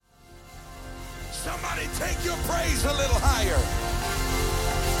Somebody take your praise a little higher.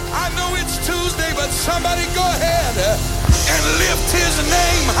 I know it's Tuesday, but somebody go ahead and lift his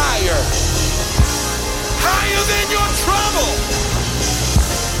name higher. Higher than your trouble.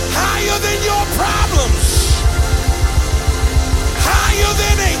 Higher than your problems. Higher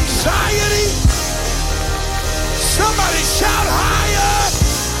than anxiety. Somebody shout higher.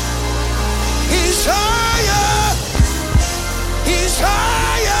 He's higher. He's higher.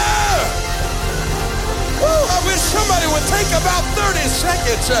 Woo, I wish somebody would take about 30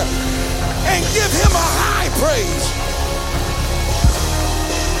 seconds and give him a high praise.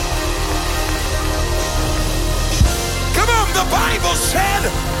 Come on, the Bible said,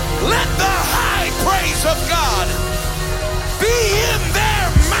 let the high praise of God be in their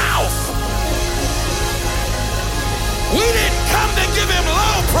mouth. We didn't come to give him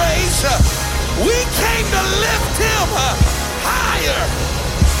low praise. We came to lift him higher.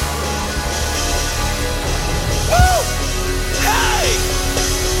 Woo! Hey!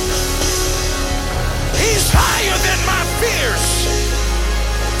 He's higher than my fears.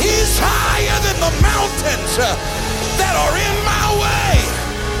 He's higher than the mountains that are in my way.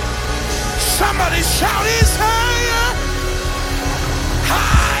 Somebody shout, he's higher.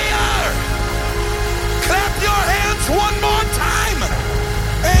 Higher. Clap your hands one more time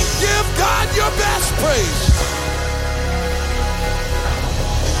and give God your best praise.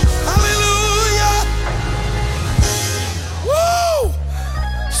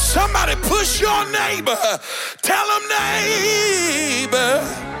 Somebody push your neighbor. Tell him, neighbor.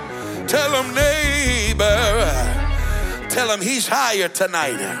 Tell him, neighbor. Tell him he's higher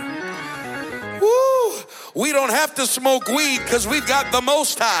tonight. Woo! We don't have to smoke weed because we've got the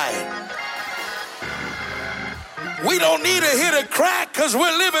Most High. We don't need to hit a crack because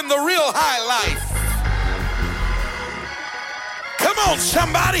we're living the real high life. Come on,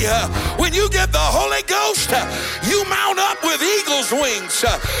 somebody. When you get the Holy Ghost, you mount up with eagle's wings,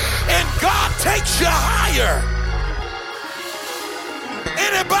 and God takes you higher.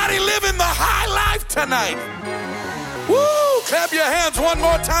 Anybody living the high life tonight? Woo! Clap your hands one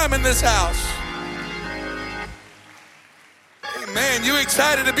more time in this house. Amen. You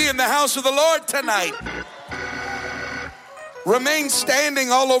excited to be in the house of the Lord tonight? Remain standing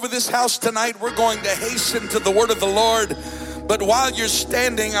all over this house tonight. We're going to hasten to the word of the Lord. But while you're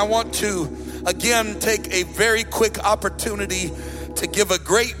standing, I want to again take a very quick opportunity to give a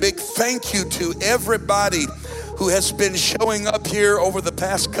great big thank you to everybody who has been showing up here over the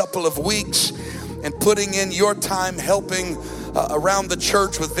past couple of weeks and putting in your time helping around the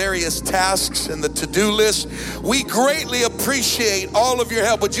church with various tasks and the to-do list. We greatly appreciate all of your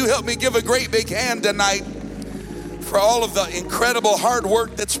help. Would you help me give a great big hand tonight for all of the incredible hard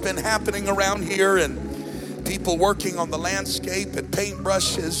work that's been happening around here, and people working on the landscape and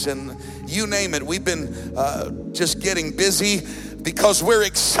paintbrushes and you name it. We've been just getting busy because we're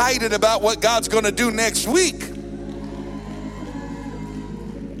excited about what God's going to do next week.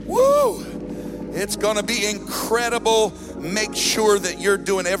 Woo! It's going to be incredible. Make sure that you're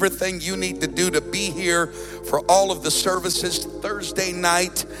doing everything you need to do to be here for all of the services. Thursday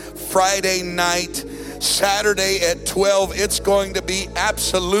night, Friday night, Saturday at 12. It's going to be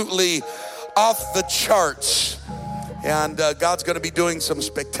absolutely off the charts, and God's going to be doing some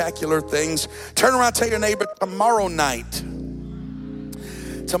spectacular things. Turn around, tell your neighbor, tomorrow night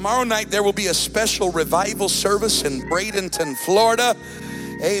there will be a special revival service in Bradenton, Florida.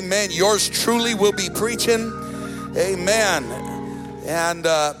 Amen. Yours truly will be preaching. Amen. And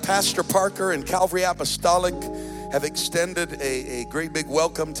Pastor Parker and Calvary Apostolic have extended a great big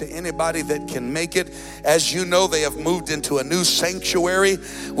welcome to anybody that can make it. As you know, they have moved into a new sanctuary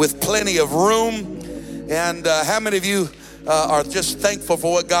with plenty of room. And how many of you are just thankful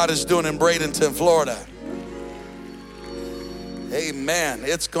for what God is doing in Bradenton, Florida? Amen.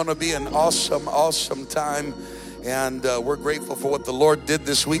 It's going to be an awesome, awesome time. And we're grateful for what the Lord did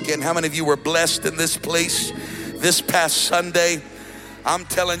this weekend. How many of you were blessed in this place this past Sunday? I'm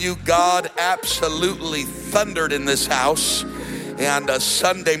telling you, God absolutely thundered in this house. And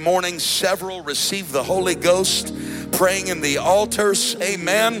Sunday morning, several received the Holy Ghost, praying in the altars.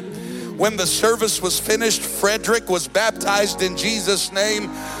 Amen. When the service was finished, Frederick was baptized in Jesus' name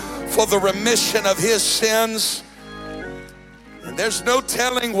for the remission of his sins. And there's no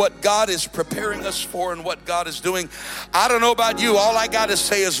telling what God is preparing us for and what God is doing. I don't know about you. All I got to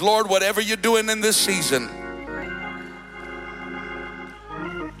say is, Lord, whatever you're doing in this season,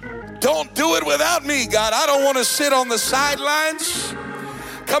 don't do it without me, God. I don't want to sit on the sidelines.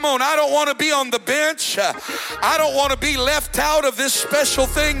 Come on, I don't want to be on the bench. I don't want to be left out of this special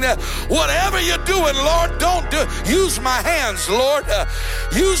thing. That whatever you're doing, Lord, don't do. Use my hands, Lord.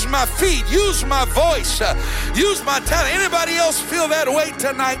 Use my feet. Use my voice. Use my talent. Anybody else feel that way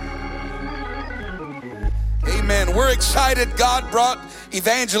tonight? Amen. We're excited. God brought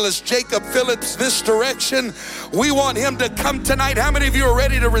evangelist Jacob Phillips this direction. We want him to come tonight. How many of you are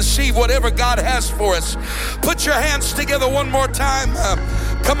ready to receive whatever God has for us? Put your hands together one more time.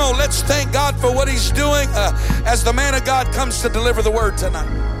 Come on, let's thank God for what he's doing as the man of God comes to deliver the word tonight.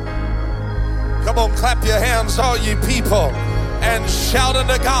 Come on, clap your hands, all you people, and shout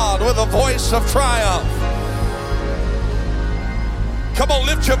unto God with a voice of triumph. Come on,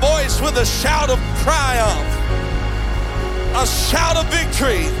 lift your voice with a shout of triumph. A shout of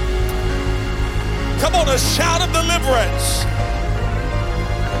victory. Come on, a shout of deliverance.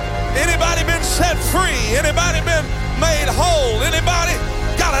 Anybody been set free? Anybody been made whole? Anybody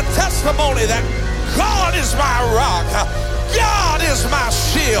got a testimony that God is my rock, God is my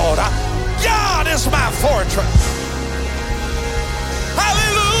shield, God is my fortress?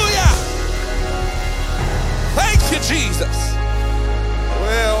 Hallelujah. Thank you, Jesus.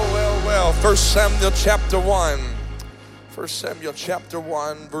 Well, 1 Samuel chapter 1. 1 Samuel chapter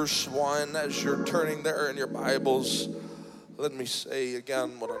 1, verse 1. As you're turning there in your Bibles, let me say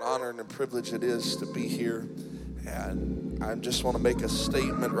again what an honor and a privilege it is to be here. And I just want to make a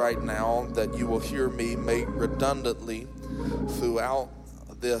statement right now that you will hear me make redundantly throughout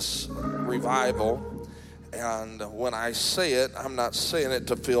this revival. And when I say it, I'm not saying it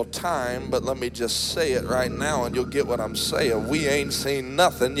to fill time, but let me just say it right now and you'll get what I'm saying. We ain't seen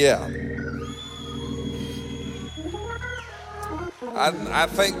nothing yet. I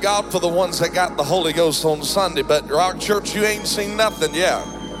thank God for the ones that got the Holy Ghost on Sunday, but Rock Church, you ain't seen nothing yet.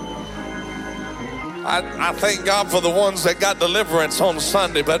 I thank God for the ones that got deliverance on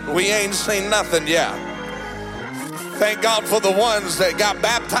Sunday, but we ain't seen nothing yet. Thank God for the ones that got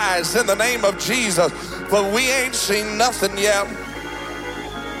baptized in the name of Jesus, but we ain't seen nothing yet.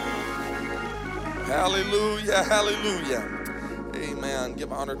 Hallelujah, hallelujah. Amen.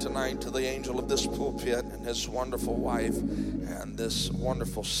 Give honor tonight to the angel of this pulpit and his wonderful wife and this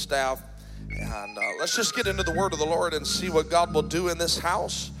wonderful staff. And let's just get into the word of the Lord and see what God will do in this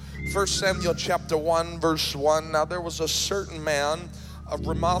house. 1 Samuel chapter 1, verse 1. Now there was a certain man of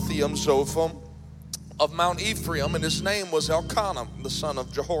Ramathaim Zophim of Mount Ephraim, and his name was Elkanah, the son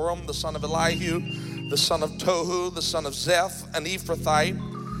of Jehoram, the son of Elihu, the son of Tohu, the son of Zeph, an Ephrathite.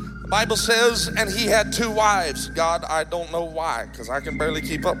 The Bible says, and he had two wives. God, I don't know why, because I can barely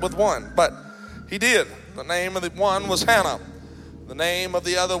keep up with one, but he did. The name of the one was Hannah. The name of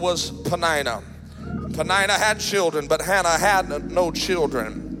the other was Peninnah. Peninnah had children, but Hannah had no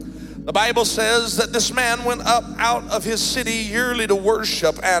children. The Bible says that this man went up out of his city yearly to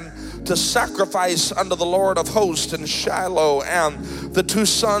worship and to sacrifice unto the Lord of hosts in Shiloh, and the two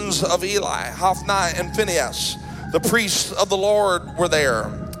sons of Eli, Hophni and Phinehas, the priests of the Lord, were there.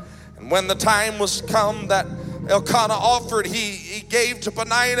 And when the time was come that Elkanah offered, he gave to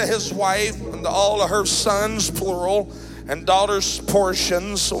Peninnah his wife and to all of her sons, plural, and daughters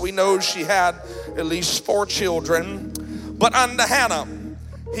portions. So we know she had at least 4 children. But unto Hannah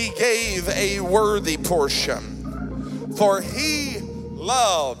he gave a worthy portion, for he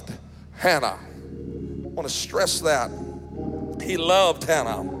loved Hannah. I want to stress that. He loved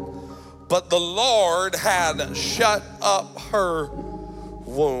Hannah, but the Lord had shut up her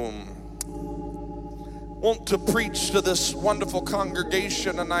womb. Want to preach to this wonderful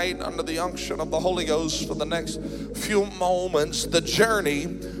congregation tonight under the unction of the Holy Ghost for the next few moments, the journey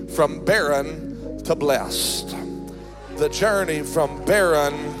from barren to blessed. The journey from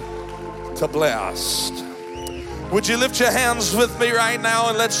barren to blessed. Would you lift your hands with me right now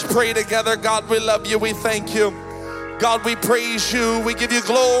and let's pray together. God, we love you. We thank you. God, we praise you. We give you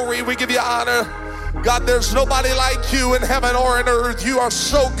glory. We give you honor. God, there's nobody like you in heaven or in earth. You are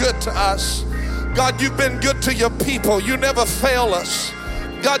so good to us. God, you've been good to your people. You never fail us.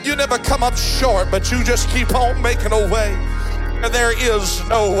 God, you never come up short, but you just keep on making a way. And there is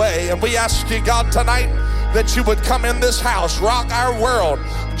no way. And we ask you, God, tonight that you would come in this house, rock our world,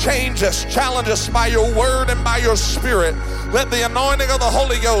 change us, challenge us by your word and by your spirit. Let the anointing of the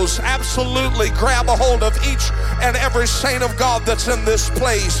Holy Ghost absolutely grab a hold of each and every saint of God that's in this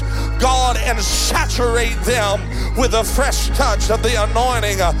place, God, and saturate them with a fresh touch of the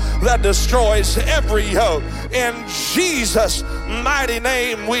anointing that destroys every yoke. In Jesus' mighty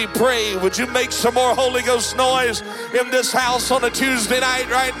name we pray. Would you make some more Holy Ghost noise in this house on a Tuesday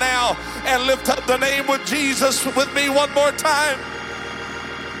night right now and lift up the name of Jesus with me one more time?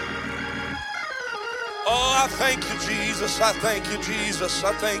 Oh, I thank you, Jesus. I thank you, Jesus.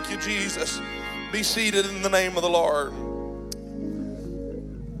 I thank you, Jesus. Be seated in the name of the Lord.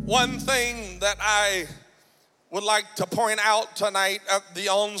 One thing that I would like to point out tonight at the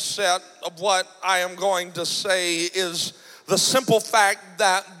onset of what I am going to say is the simple fact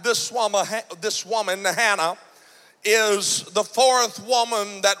that this woman, Hannah, is the fourth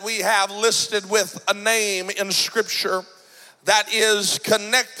woman that we have listed with a name in Scripture that is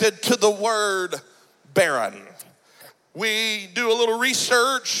connected to the word barren. We do a little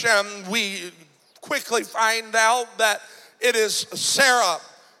research and we quickly find out that it is Sarah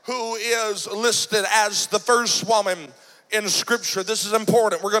who is listed as the first woman in Scripture. This is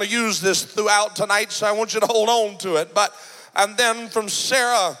important. We're going to use this throughout tonight, so I want you to hold on to it. And then from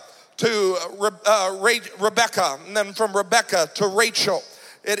Sarah to Rebecca, and then from Rebecca to Rachel.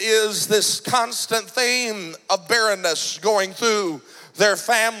 It is this constant theme of barrenness going through their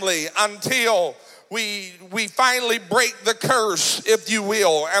family until we finally break the curse, if you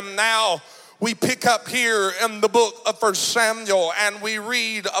will. And now we pick up here in the book of 1 Samuel and we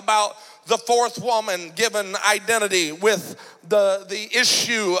read about the fourth woman given identity with the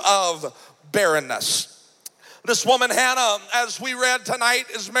issue of barrenness. This woman, Hannah, as we read tonight,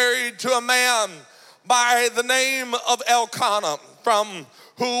 is married to a man by the name of Elkanah. From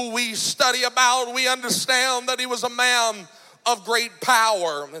who we study about, we understand that he was a man of great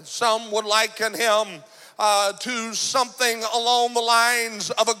power. And some would liken him to something along the lines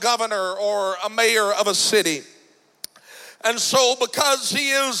of a governor or a mayor of a city. And so because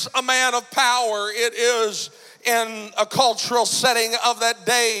he is a man of power, it is in a cultural setting of that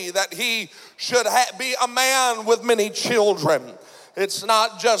day that he should be a man with many children. It's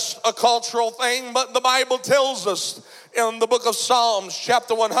not just a cultural thing, but the Bible tells us in the book of Psalms,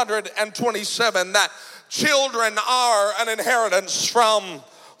 chapter 127, that children are an inheritance from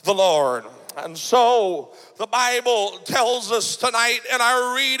the Lord. And so the Bible tells us tonight in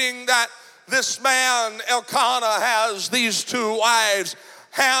our reading that this man, Elkanah, has these two wives,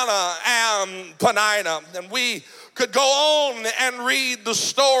 Hannah and Peninnah. And we could go on and read the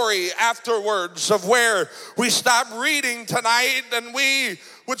story afterwards of where we stopped reading tonight, and we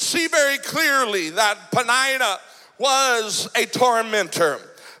would see very clearly that Peninnah was a tormentor,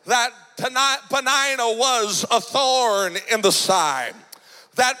 that Peninnah was a thorn in the side,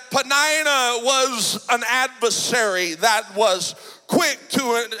 that Peninnah was an adversary that was quick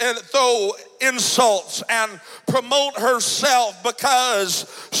to throw insults and promote herself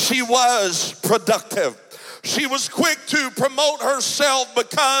because she was productive. She was quick to promote herself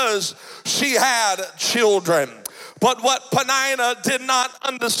because she had children. But what Peninnah did not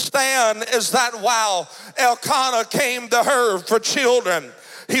understand is that while Elkanah came to her for children,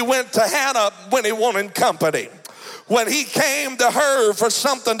 he went to Hannah when he wanted company. When he came to her for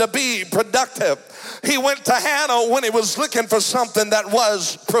something to be productive, he went to Hannah when he was looking for something that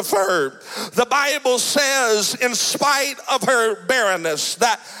was preferred. The Bible says, in spite of her barrenness,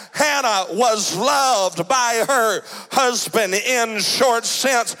 that Hannah was loved by her husband. In short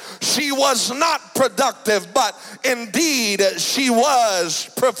sense, she was not productive, but indeed she was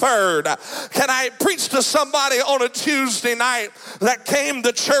preferred. Can I preach to somebody on a Tuesday night that came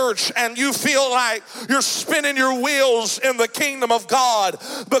to church and you feel like you're spinning your wheels in the kingdom of God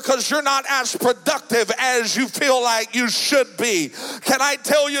because you're not as productive as you feel like you should be? Can I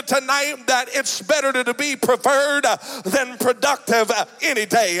tell you tonight that it's better to be preferred than productive any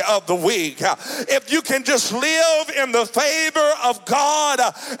day of the week? If you can just live in the favor of God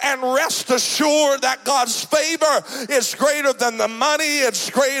and rest assured that God's favor is greater than the money, it's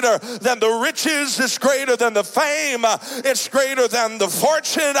greater than the riches, it's greater than the fame, it's greater than the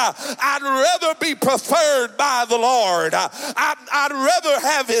fortune. I'd rather be preferred by the Lord. I'd rather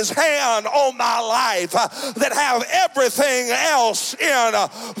have his hand on my life than have everything else in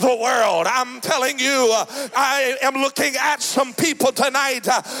the world. I'm telling you, I am looking at some people tonight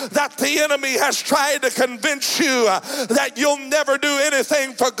that the enemy has tried to convince you that you'll never do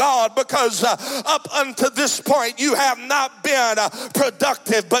anything for God because up until this point you have not been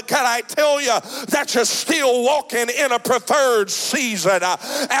productive. But can I tell you that you're still walking in a preferred season?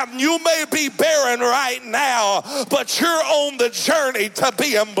 And you may be barren right now, but you're on the journey to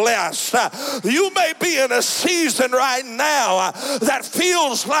being blessed. You may be in a season right now that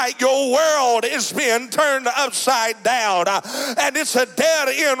feels like your world is being turned upside down and it's a dead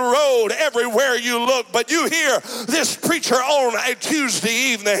end road everywhere you look. But you hear this preacher on a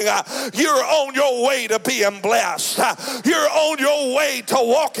Tuesday evening, you're on your way to being blessed. You're on your way to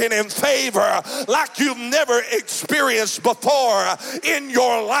walking in favor like you've never experienced before in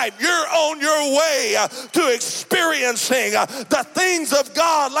your life. You're on your way to experiencing the things of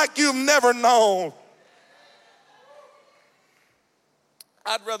God like you've never known.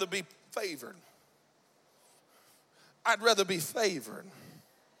 I'd rather be favored. I'd rather be favored.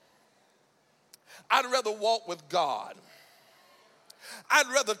 I'd rather walk with God. I'd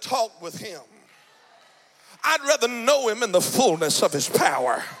rather talk with him. I'd rather know him in the fullness of his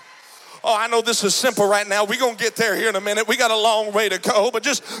power. Oh, I know this is simple right now. We're going to get there here in a minute. We got a long way to go, but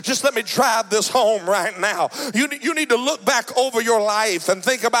just let me drive this home right now. You need to look back over your life and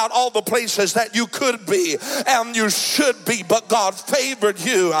think about all the places that you could be and you should be, but God favored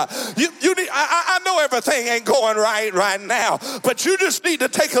you. I know everything ain't going right now, but you just need to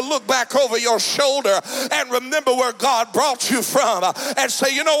take a look back over your shoulder and remember where God brought you from and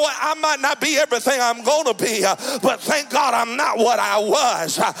say, you know what, I might not be everything I'm going to be, but thank God I'm not what I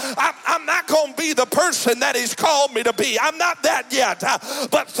was. I'm not going to be the person that he's called me to be. I'm not that yet.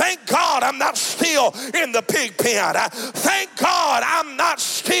 But thank God I'm not still in the pig pen. Thank God I'm not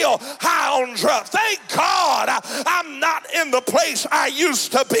still high on drugs. Thank God I'm not in the place I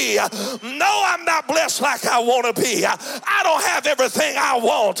used to be. No, I'm not blessed like I want to be. I don't have everything I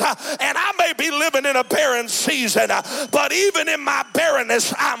want. And I may be living in a barren season. But even in my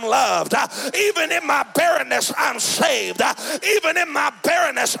barrenness, I'm loved. Even in my barrenness, I'm saved. Even in my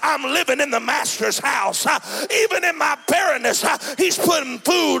barrenness, I'm living in the master's house. Even in my barrenness, he's putting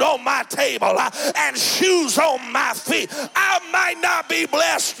food on my table and shoes on my feet. I might not be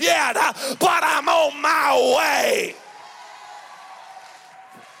blessed yet, but I'm on my way.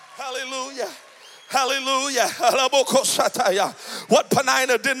 Hallelujah. Hallelujah. What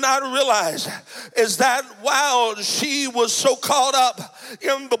Penina did not realize is that while she was so caught up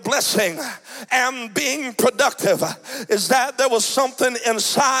in the blessing and being productive, is that there was something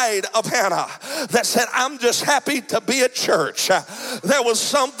inside of Hannah that said, I'm just happy to be at church. There was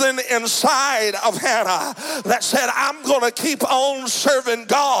something inside of Hannah that said, I'm going to keep on serving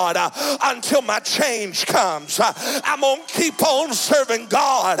God until my change comes. I'm going to keep on serving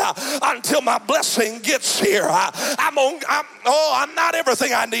God until my blessing gets here. I'm not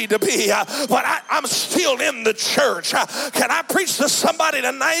everything I need to be, but I'm still in the church. Can I preach to somebody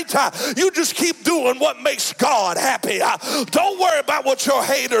tonight? You just keep doing what makes God happy. Don't worry about what your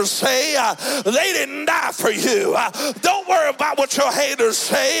haters say. They didn't die for you. Don't worry about what your haters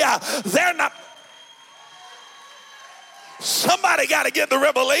say. They're not. Somebody got to get the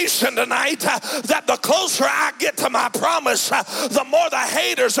revelation tonight that the closer I get to my promise, the more the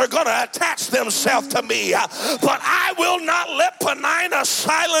haters are going to attach themselves to me. But I will not let Penina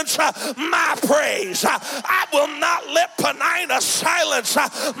silence my praise. I will not let Penina silence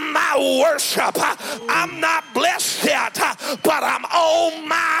my worship. I'm not blessed yet, but I'm on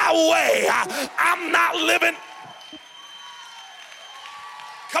my way. I'm not living.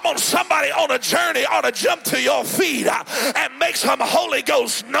 Come on, somebody on a journey ought to jump to your feet and make some Holy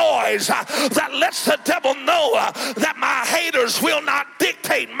Ghost noise that lets the devil know that my haters will not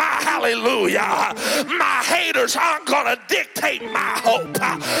dictate my hallelujah. My haters aren't going to dictate my hope.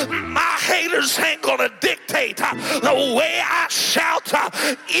 My haters ain't going to dictate the way I shout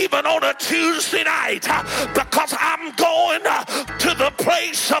even on a Tuesday night, because I'm going to the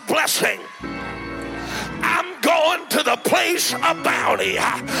place of blessing. I'm going to the place of bounty.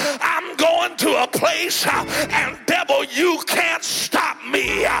 I'm going to a place, and devil, you can't stop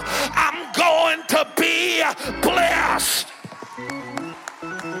me. I'm going to be blessed.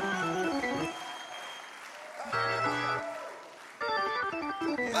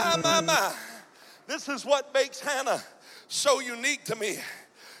 My. This is what makes Hannah so unique to me.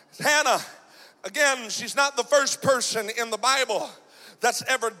 Hannah, again, she's not the first person in the Bible that's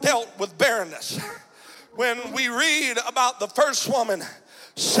ever dealt with barrenness. When we read about the first woman,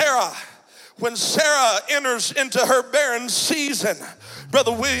 Sarah, when Sarah enters into her barren season,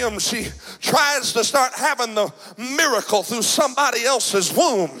 Brother William, she tries to start having the miracle through somebody else's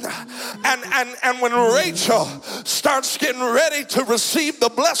womb. And when Rachel starts getting ready to receive the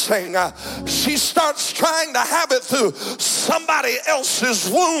blessing, she starts trying to have it through somebody else's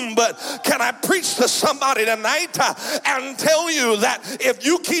womb. But can I preach to somebody tonight and tell you that if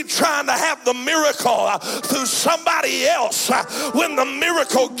you keep trying to have the miracle through somebody else, when the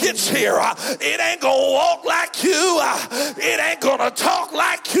miracle gets here, it ain't gonna walk like you, it ain't gonna talk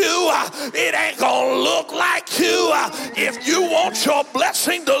like you, it ain't gonna look like you. If you want your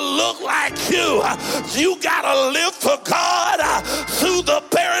blessing to look like you gotta live for God through the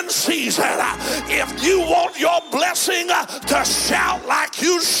barren season. If you want your blessing to shout like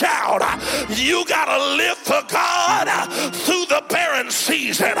you shout, you gotta live for God through the barren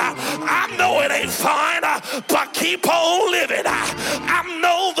season. I know it ain't fine, but keep on living. I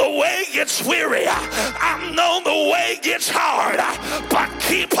know the way gets weary, I know the way gets hard, but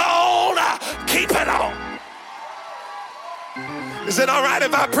keep on keeping on. Is it all right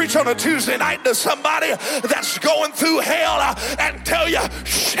if I preach on a Tuesday night to somebody that's going through hell and tell you,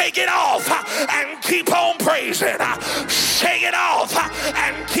 shake it off and keep on praising. Shake it off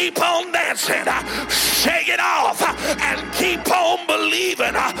and keep on dancing. Shake it off and keep on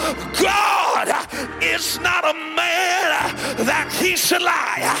believing. God is not a man that he should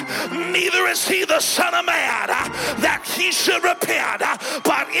lie, neither is he the son of man that he should repent.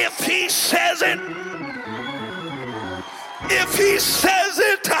 But if he says it,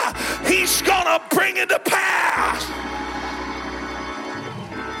 he's gonna bring it to pass.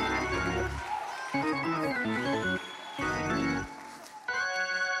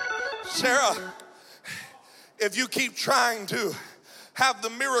 Sarah, if you keep trying to have the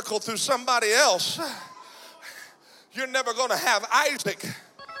miracle through somebody else, you're never going to have Isaac,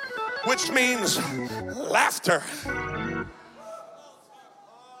 which means laughter. I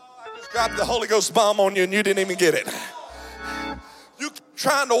just dropped the Holy Ghost bomb on you and you didn't even get it. You keep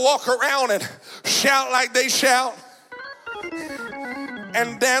trying to walk around and shout like they shout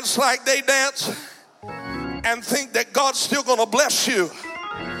and dance like they dance and think that God's still going to bless you.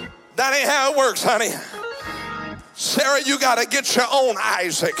 That ain't how it works, honey. Sarah, you got to get your own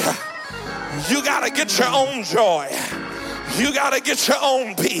Isaac. You got to get your own joy. You got to get your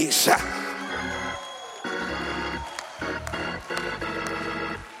own peace.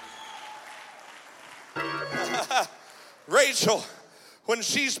 Rachel, when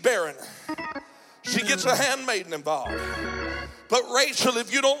she's barren, she gets a handmaiden involved. But Rachel,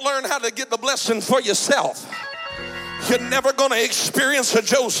 if you don't learn how to get the blessing for yourself, you're never going to experience a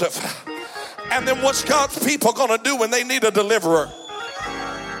Joseph. And then what's God's people going to do when they need a deliverer?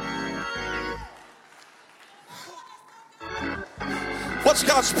 What's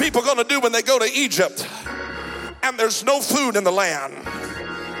God's people going to do when they go to Egypt and there's no food in the land?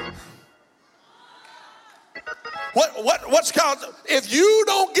 What's God? If you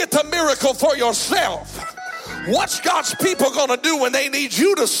don't get the miracle for yourself, what's God's people going to do when they need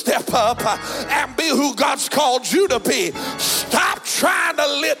you to step up and be who God's called you to be? Stop trying to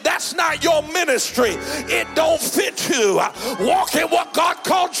live. That's not your ministry. It don't fit you. Walk in what God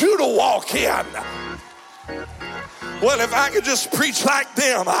called you to walk in. Well, if I could just preach like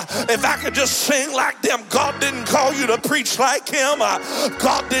them, if I could just sing like them. God didn't call you to preach like him.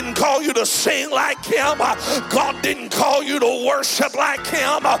 God didn't call you to sing like him. God didn't call you to worship like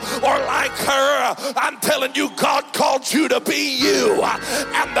him or like her. I'm telling you, God called you to be you.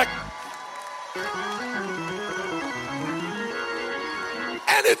 And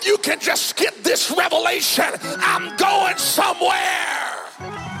if you can just get this revelation, I'm going somewhere.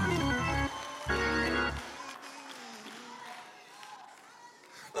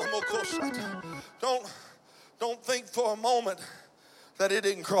 Don't think for a moment that it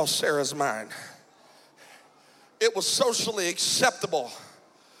didn't cross Sarah's mind. It was socially acceptable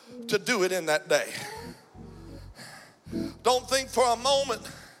to do it in that day. Don't think for a moment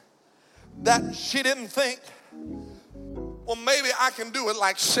that she didn't think, well, maybe I can do it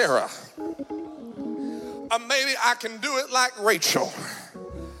like Sarah. Or maybe I can do it like Rachel.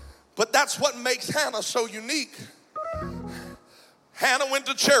 But that's what makes Hannah so unique. Hannah went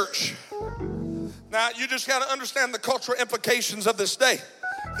to church. Now, you just got to understand the cultural implications of this day.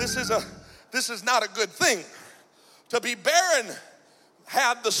 This is not a good thing. To be barren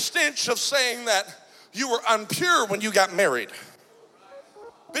had the stench of saying that you were impure when you got married.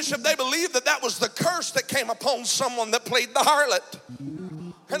 Bishop, they believed that was the curse that came upon someone that played the harlot.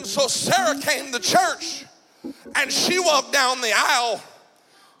 And so Sarah came to church, and she walked down the aisle,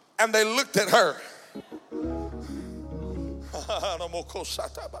 and they looked at her.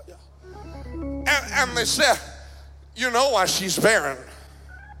 And they said, you know why she's barren.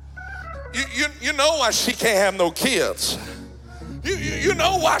 You know why she can't have no kids. You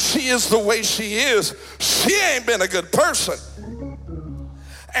know why she is the way she is. She ain't been a good person.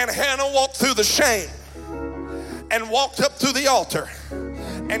 And Hannah walked through the shame and walked up to the altar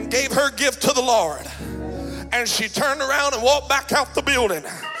and gave her gift to the Lord. And she turned around and walked back out the building,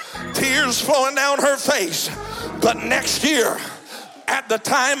 tears flowing down her face. But next year, at the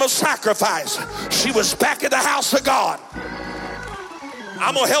time of sacrifice, she was back at the house of God.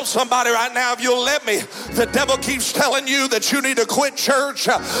 I'm going to help somebody right now if you'll let me. The devil keeps telling you that you need to quit church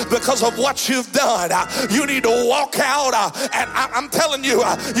because of what you've done. You need to walk out, and I'm telling you,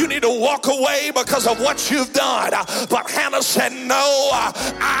 you need to walk away because of what you've done. But Hannah said, no,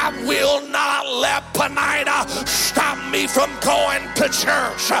 I will not let Penina stop me from going to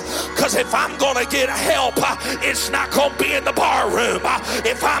church. Because if I'm going to get help, it's not going to be in the bar room.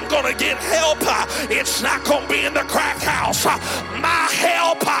 If I'm going to get help, it's not going to be in the crack house. My help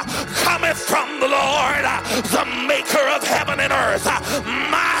cometh cometh from the Lord, the maker of heaven and earth.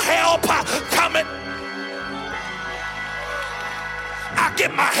 My help cometh. I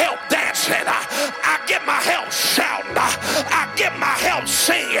get my help dancing. I get my help shouting. I get my help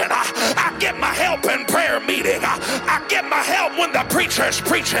singing. I get my help in prayer meeting. I get my help when the preacher's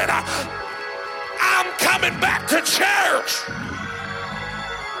preaching. I'm coming back to church.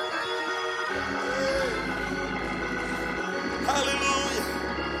 Hallelujah.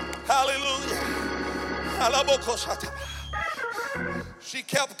 Hallelujah. She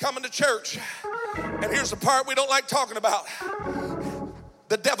kept coming to church. And here's the part we don't like talking about.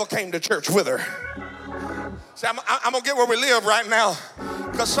 The devil came to church with her. See, I'm going to get where we live right now,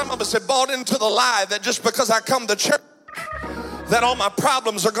 because some of us have bought into the lie that just because I come to church, that all my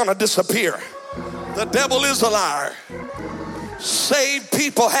problems are going to disappear. The devil is a liar. Saved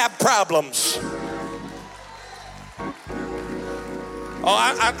people have problems. Oh,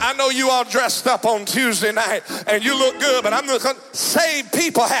 I know you all dressed up on Tuesday night and you look good, but I'm looking. Saved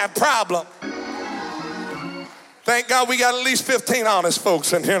people have problems. Thank God we got at least 15 honest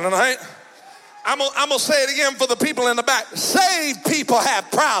folks in here tonight. I'm gonna say it again for the people in the back. Saved people have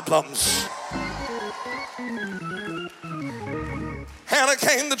problems. Hannah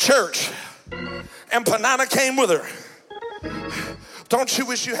came to church and Peninnah came with her. Don't you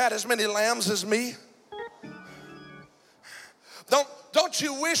wish you had as many lambs as me? Don't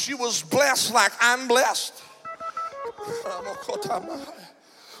you wish you was blessed like I'm blessed?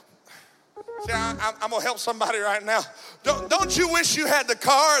 See, I'm going to help somebody right now. Don't you wish you had the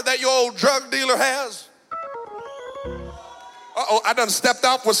car that your old drug dealer has? Uh-oh, I done stepped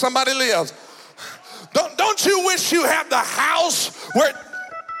off where somebody lives. Don't you wish you had the house where...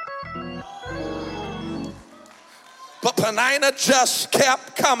 But Peninnah just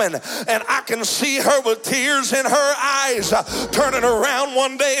kept coming, and I can see her with tears in her eyes, turning around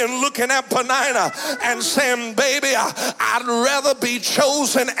one day and looking at Peninnah and saying, baby, I'd rather be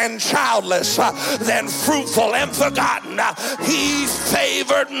chosen and childless than fruitful and forgotten. He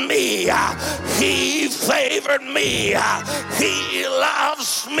favored me. He favored me. He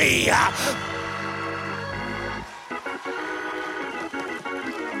loves me.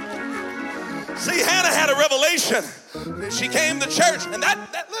 See, Hannah had a revelation. She came to church, and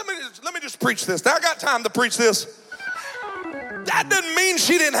let me just preach this. I got time to preach this. That doesn't mean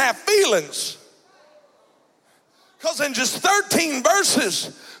she didn't have feelings. Because in just 13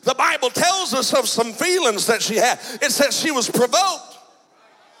 verses, the Bible tells us of some feelings that she had. It says she was provoked.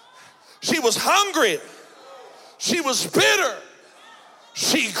 She was hungry. She was bitter.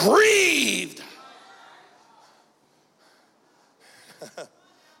 She grieved.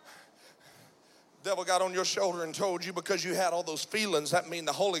 Devil got on your shoulder and told you because you had all those feelings, that means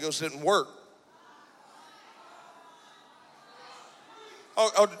the Holy Ghost didn't work.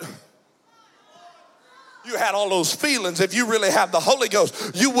 You had all those feelings. If you really had the Holy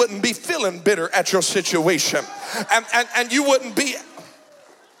Ghost, you wouldn't be feeling bitter at your situation. And you wouldn't be...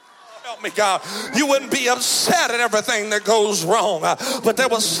 Help me, God. You wouldn't be upset at everything that goes wrong. But there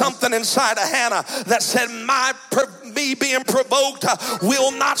was something inside of Hannah that said, me being provoked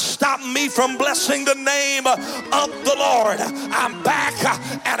will not stop me from blessing the name of the Lord. I'm back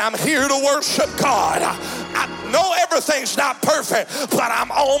and I'm here to worship God. I know everything's not perfect, but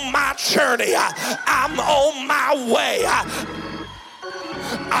I'm on my journey. I'm on my way.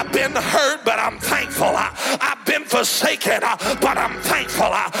 I've been hurt, but I'm thankful. I've been forsaken, but I'm thankful.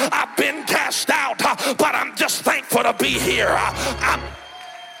 I've been cast out, but I'm just thankful to be here.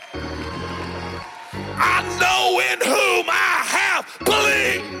 I know in whom I have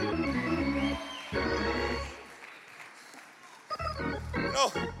believed. You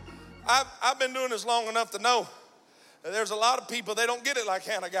know, I've been doing this long enough to know that there's a lot of people, they don't get it like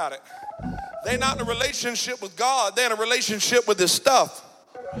Hannah got it. They're not in a relationship with God. They're in a relationship with this stuff.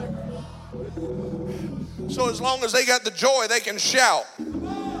 So as long as they got the joy, they can shout.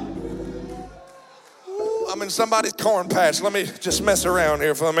 Ooh, I'm in somebody's corn patch. Let me just mess around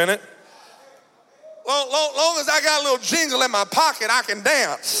here for a minute. Long as I got a little jingle in my pocket, I can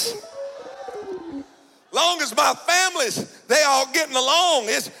dance. Long as my family's, they all getting along,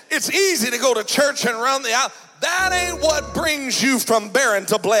 it's easy to go to church and run the aisle. That ain't what brings you from barren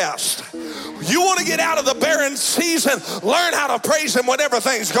to blessed. You want to get out of the barren season, learn how to praise him when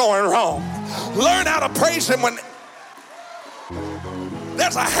everything's going wrong. Learn how to praise him when...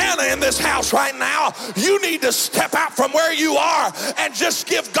 There's a Hannah in this house right now. You need to step out from where you are and just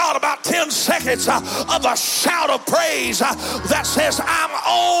give God about 10 seconds of a shout of praise that says, I'm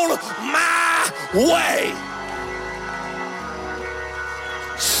on my way.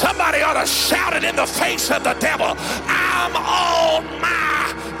 Somebody ought to shout it in the face of the devil. I'm on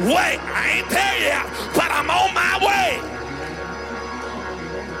my way. I ain't there yet, but I'm on my way.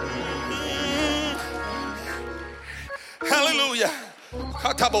 Hallelujah.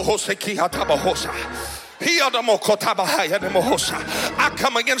 I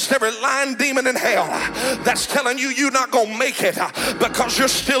come against every lying demon in hell that's telling you you're not going to make it because you're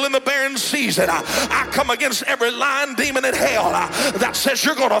still in the barren season. I come against every lying demon in hell that says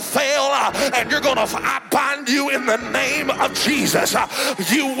you're going to fail and you're going to, I bind you in the name of Jesus.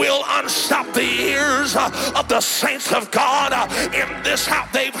 You will unstop the ears of the saints of God in this house.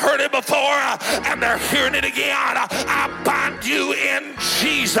 They've heard it before and they're hearing it again. I bind you in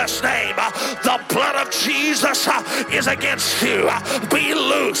Jesus' name. The blood of Jesus is against you. Be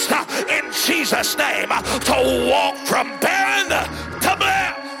loosed in Jesus' name to walk from barren to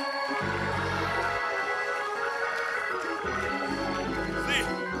blessed. See,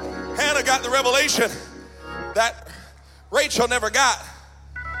 Hannah got the revelation that Rachel never got.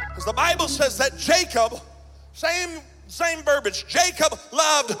 Because the Bible says that Jacob, same verbiage, Jacob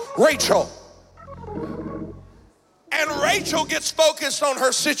loved Rachel. And Rachel gets focused on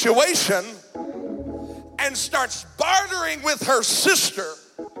her situation and starts bartering with her sister.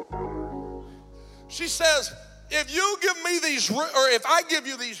 She says, if you give me these, or if I give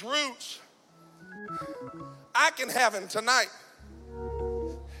you these roots, I can have him tonight.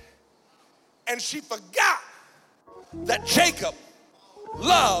 And she forgot that Jacob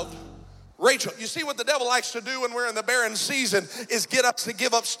loved Rachel. You see what the devil likes to do when we're in the barren season is get us to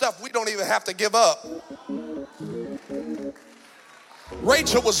give up stuff we don't even have to give up.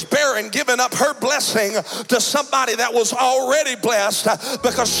 Rachel was barren, giving up her blessing to somebody that was already blessed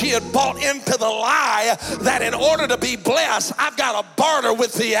because she had bought into the lie that in order to be blessed, I've got to barter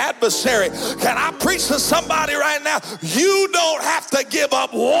with the adversary. Can I preach to somebody right now? You don't have to give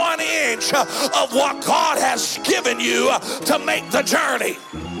up 1 inch of what God has given you to make the journey.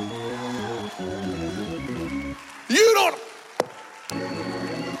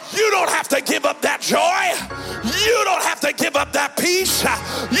 You don't have to give up that joy. You don't have to give up that peace.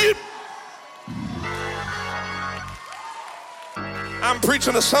 I'm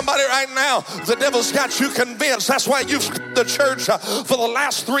preaching to somebody right now. The devil's got you convinced. That's why you've the church for the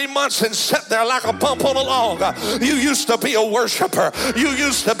last 3 months and sat there like a bump on a log. You used to be a worshiper. You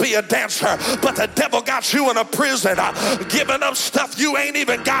used to be a dancer. But the devil got you in a prison, giving up stuff you ain't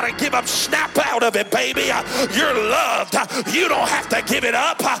even got to give up. Snap out of it, baby. You're loved. You don't have to give it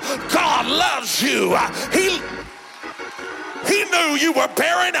up. God loves you. He knew you were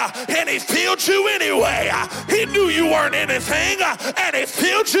barren and he filled you anyway. He knew you weren't anything and he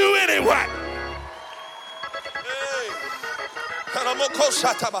filled you anyway.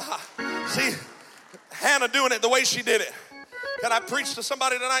 See, Hannah doing it the way she did it. Can I preach to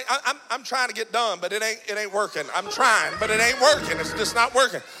somebody tonight? I'm trying to get done, but it ain't working. I'm trying, but it ain't working. It's just not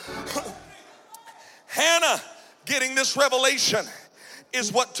working. Hannah getting this revelation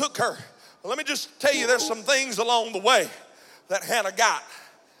is what took her. Let me just tell you, there's some things along the way that Hannah got.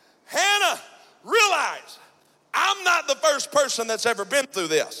 Hannah realized, I'm not the first person that's ever been through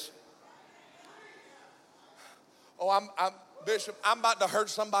this. Oh, I'm Bishop, I'm about to hurt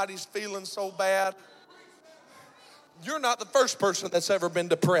somebody's feelings so bad. You're not the first person that's ever been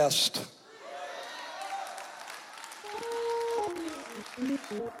depressed.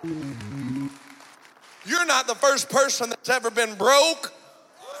 You're not the first person that's ever been broke.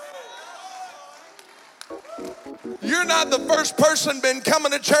 You're not the first person been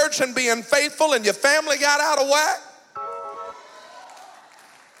coming to church and being faithful and your family got out of whack.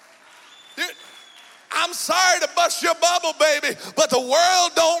 I'm sorry to bust your bubble, baby, but the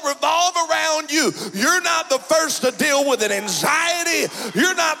world don't revolve around you. You're not the first to deal with an anxiety.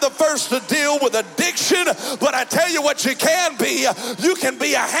 You're not the first to deal with addiction, but I tell you what you can be. You can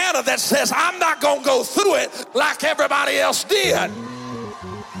be a Hannah that says, I'm not going to go through it like everybody else did.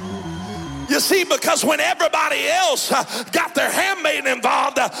 You see, because when everybody else got their handmaiden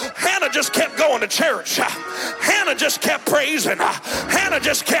involved, Hannah just kept going to church. Hannah just kept praising. Hannah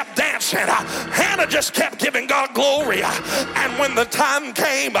just kept dancing. Hannah just kept giving God glory. And when the time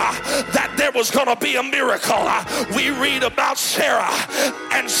came that there was going to be a miracle, we read about Sarah,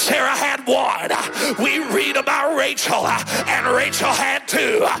 and Sarah had 1. We read about Rachel, and Rachel had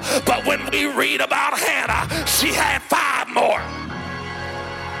 2. But when we read about Hannah, she had 5 more.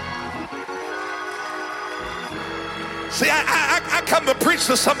 See, I come to preach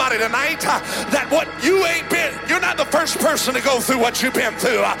to somebody tonight that what you ain't been, you're not the first person to go through what you've been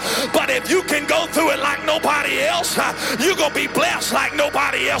through. But if you can go through it like nobody else, you're going to be blessed like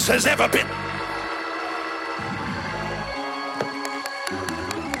nobody else has ever been.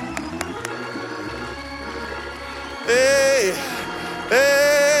 Hey,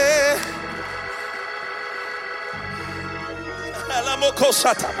 hey.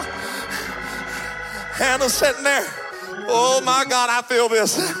 Hannah's sitting there. Oh my God, I feel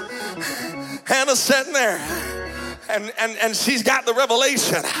this. Hannah's sitting there, and she's got the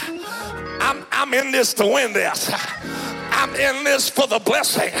revelation. I'm in this to win this. I'm in this for the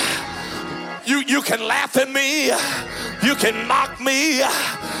blessing. You can laugh at me, you can mock me,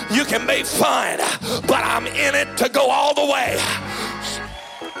 you can make fun, but I'm in it to go all the way.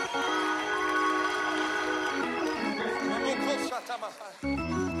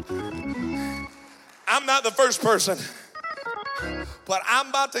 I'm not the first person, but I'm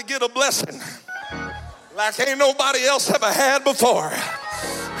about to get a blessing like ain't nobody else ever had before.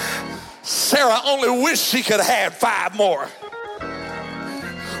 Sarah only wished she could have had 5 more.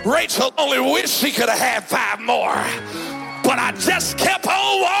 Rachel only wished she could have had 5 more. But I just kept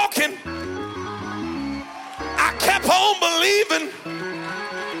on walking. I kept on believing.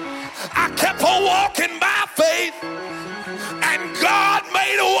 I kept on walking by faith. And God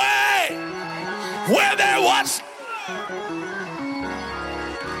made a way where there was.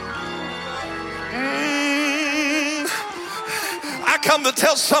 I come to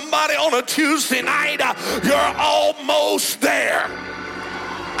tell somebody on a Tuesday night, you're almost there.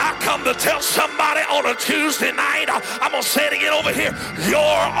 I come to tell somebody on a Tuesday night, I'm going to say it again over here, you're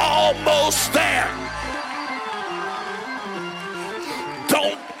almost there.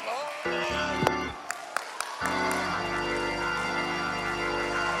 Don't.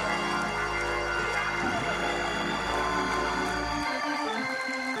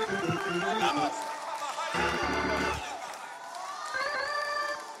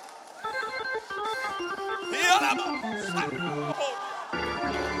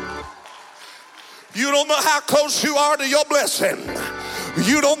 You don't know how close you are to your blessing.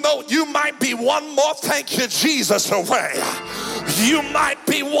 You don't know, you might be one more thank you Jesus away. You might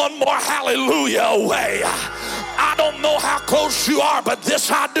be one more hallelujah away. I don't know how close you are, but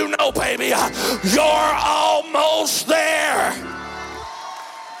this I do know, baby. You're almost there.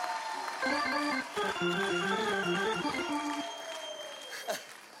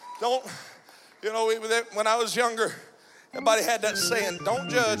 Don't, you know, when I was younger, everybody had that saying, don't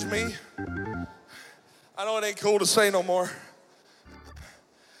judge me. I know it ain't cool to say no more.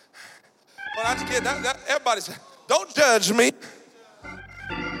 When I was a kid, everybody said, don't judge me.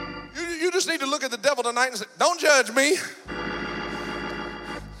 You just need to look at the devil tonight and say, don't judge me.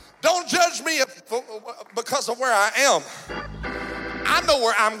 Don't judge me because of where I am. I know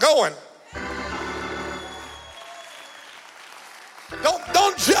where I'm going.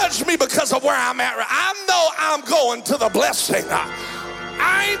 Don't judge me because of where I'm at. I know I'm going to the blessing.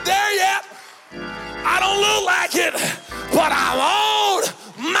 I ain't there yet. I don't look like it, but I'm on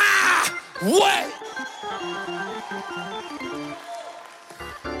my way.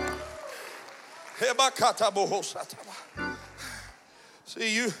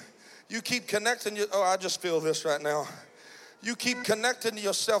 See, you keep connecting. I just feel this right now. You keep connecting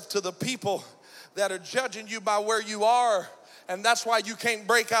yourself to the people that are judging you by where you are, and that's why you can't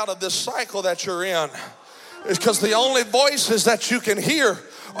break out of this cycle that you're in. It's because the only voices that you can hear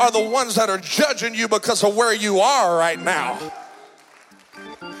are the ones that are judging you because of where you are right now.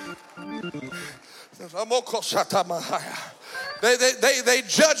 They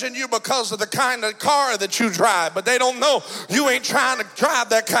judging you because of the kind of car that you drive, but they don't know you ain't trying to drive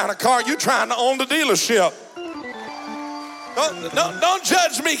that kind of car. You're trying to own the dealership. Don't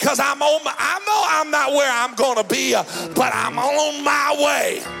judge me because I know I'm not where I'm going to be, but I'm on my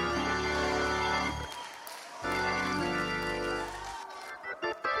way.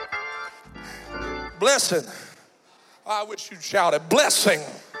 Blessing. I wish you'd shout it. Blessing.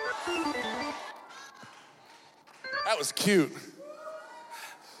 That was cute.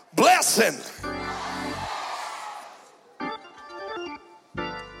 Blessing.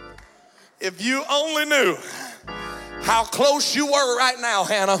 If you only knew how close you were right now,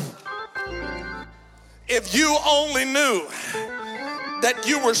 Hannah. If you only knew that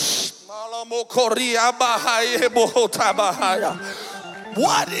you were.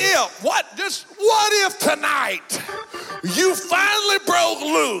 What if tonight you finally broke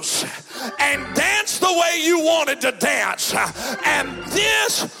loose and danced the way you wanted to dance, and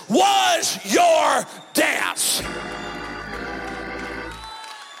this was your dance?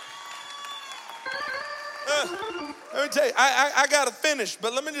 Let me tell you, I got to finish,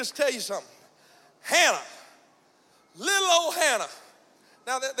 but let me just tell you something. Hannah, little old Hannah.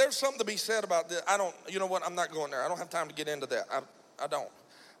 Now, there's something to be said about this. You know what, I'm not going there. I don't have time to get into that. I don't.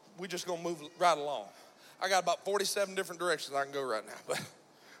 We're just going to move right along. I got about 47 different directions I can go right now, but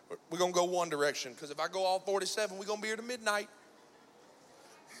we're going to go one direction, because if I go all 47, we're going to be here to midnight.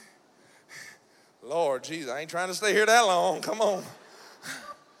 Lord Jesus, I ain't trying to stay here that long. Come on.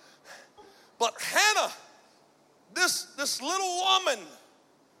 But Hannah, this little woman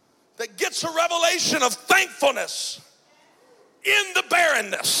that gets a revelation of thankfulness in the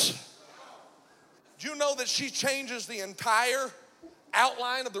barrenness. Do you know that she changes the entire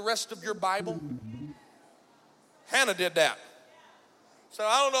outline of the rest of your Bible? Hannah did that. So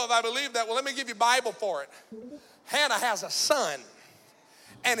I don't know if I believe that. Well, let me give you Bible for it. Hannah has a son,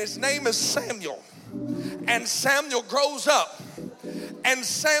 and his name is Samuel. And Samuel grows up, and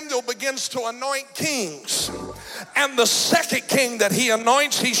Samuel begins to anoint kings. And the second king that he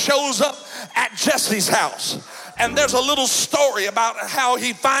anoints, he shows up at Jesse's house. And there's a little story about how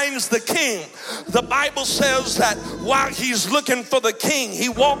he finds the king. The Bible says that while he's looking for the king, he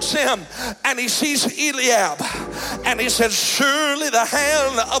walks in and he sees Eliab. And he says, surely the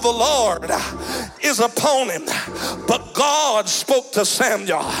hand of the Lord is upon him. But God spoke to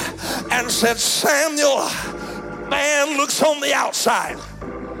Samuel and said, Samuel, man looks on the outside,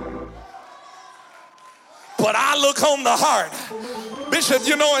 but I look on the heart. Bishop,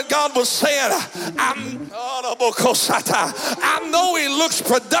 you know what God was saying? I know he looks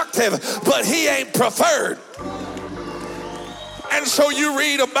productive, but he ain't preferred. And so you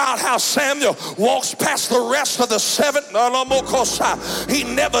read about how Samuel walks past the rest of the seven. He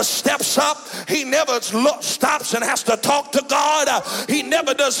never steps up. He never stops and has to talk to God. He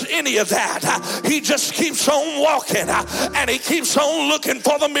never does any of that. He just keeps on walking, and he keeps on looking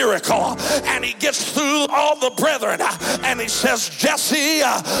for the miracle. And he gets through all the brethren, and he says, Jesse,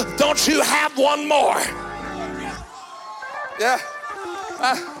 don't you have one more? Yeah,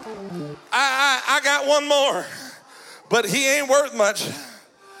 I got one more. But he ain't worth much.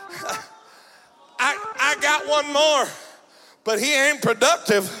 I got one more, but he ain't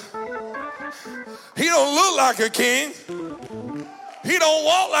productive. He don't look like a king. He don't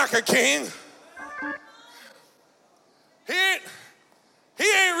walk like a king. He ain't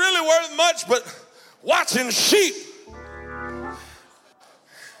really worth much, but watching sheep.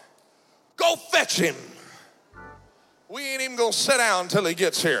 Go fetch him. We ain't even gonna sit down until he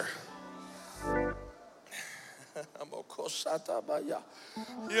gets here.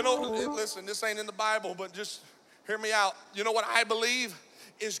 You know, listen, this ain't in the Bible, but just hear me out. You know what I believe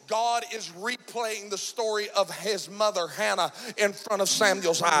is God is replaying the story of his mother Hannah in front of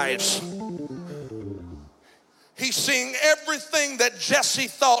Samuel's eyes. He's seeing everything that Jesse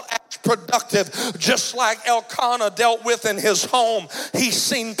thought as productive, just like Elkanah dealt with in his home. He's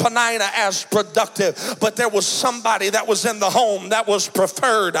seen Peninnah as productive, but there was somebody that was in the home that was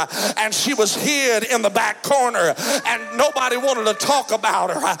preferred, and she was hid in the back corner, and nobody wanted to talk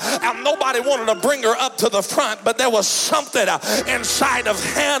about her, and nobody wanted to bring her up to the front. But there was something inside of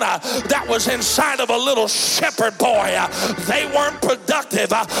Hannah that was inside of a little shepherd boy. They weren't productive,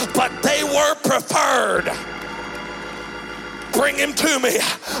 but they were preferred. Bring him to me.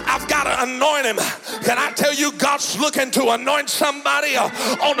 I've got to anoint him. Can I tell you, God's looking to anoint somebody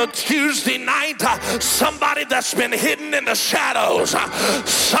on a Tuesday night, somebody that's been hidden in the shadows,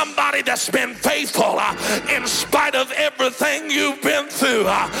 somebody that's been faithful in spite of everything you've been through,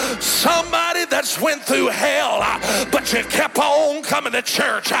 somebody that's went through hell, but you kept on coming to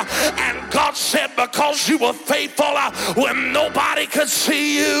church, and God said, because you were faithful when nobody could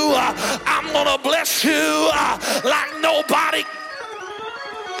see you, I'm going to bless you like nobody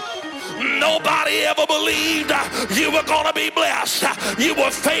ever believed you were going to be blessed. You were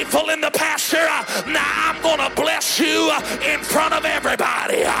faithful in the pasture. Now I'm going to bless you in front of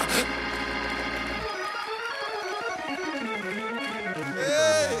everybody.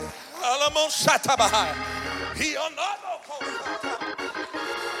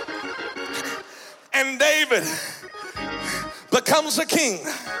 And David becomes a king.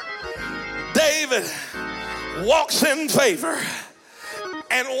 David walks in favor.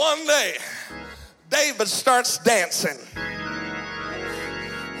 And one day, David starts dancing.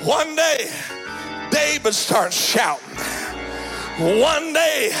 One day, David starts shouting. One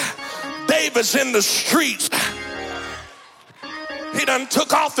day, David's in the streets. He done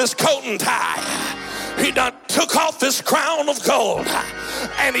took off his coat and tie. He done took off his crown of gold.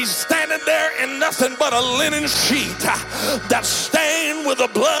 And he's standing there in nothing but a linen sheet that's stained with the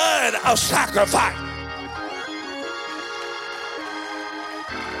blood of sacrifice.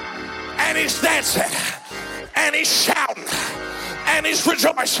 And he's dancing, and he's shouting, and he's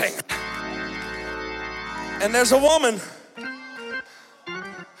rejoicing. And there's a woman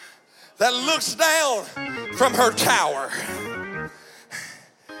that looks down from her tower.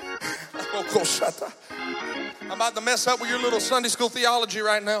 I'm about to mess up with your little Sunday school theology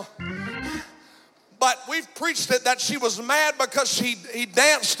right now. But we've preached it that she was mad because he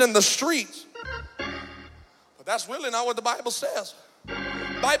danced in the streets. But that's really not what the Bible says.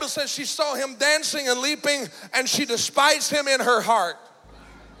 Bible says she saw him dancing and leaping, and she despised him in her heart.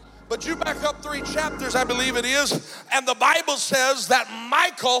 But you back up 3 chapters, I believe it is, and the Bible says that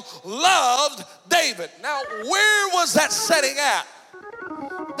Michal loved David. Now, where was that setting at?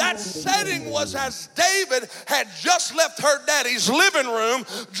 That setting was as David had just left her daddy's living room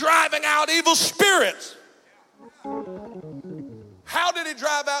driving out evil spirits. How did he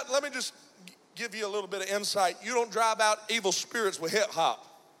drive out? Let me just give you a little bit of insight. You don't drive out evil spirits with hip hop.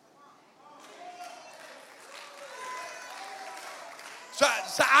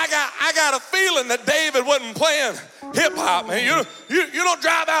 So I got a feeling that David wasn't playing hip hop, man. You don't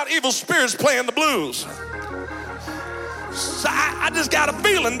drive out evil spirits playing the blues. So I just got a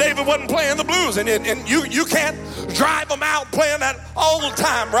feeling David wasn't playing the blues, and you can't drive them out playing that old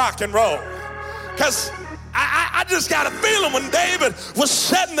time rock and roll. Because I just got a feeling when David was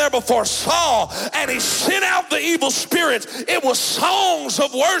sitting there before Saul and he sent out the evil spirits, it was songs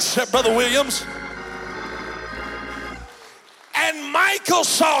of worship, Brother Williams. And Michal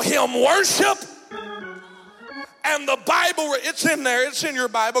saw him worship, and the Bible, it's in there, it's in your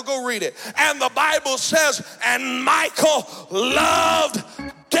Bible, go read it. And the Bible says, and Michal loved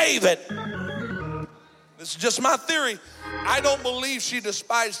David. This is just my theory. I don't believe she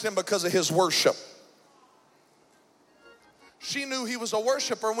despised him because of his worship. She knew he was a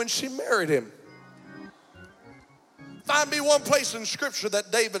worshiper when she married him. Find me one place in Scripture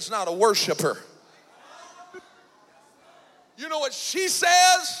that David's not a worshiper. You know what she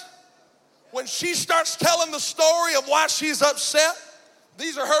says when she starts telling the story of why she's upset?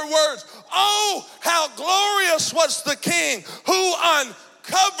 These are her words. Oh, how glorious was the king who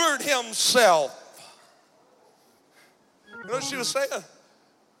uncovered himself. You know what she was saying?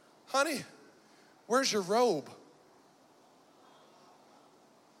 Honey, where's your robe?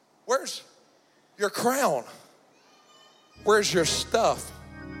 Where's your crown? Where's your stuff?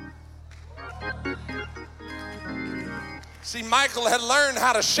 See, Michal had learned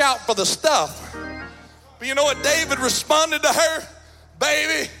how to shout for the stuff. But you know what David responded to her?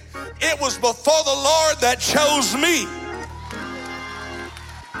 Baby, it was before the Lord that chose me.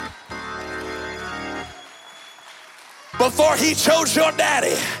 Before he chose your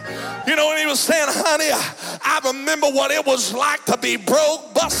daddy. You know what he was saying? Honey, I remember what it was like to be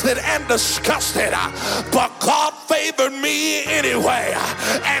broke, busted, and disgusted. But God favored me anyway.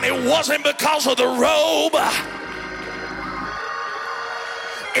 And it wasn't because of the robe.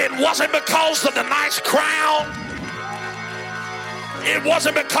 It wasn't because of the nice crown. It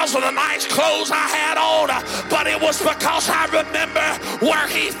wasn't because of the nice clothes I had on, but it was because I remember where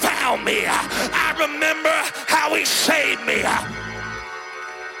he found me. I remember how he saved me.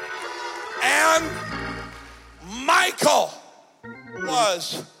 And Michal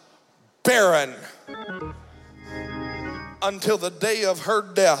was barren until the day of her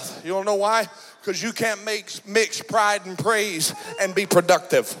death. You don't know why? Because you can't mix pride and praise and be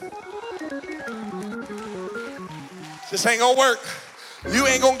productive. This ain't gonna work. You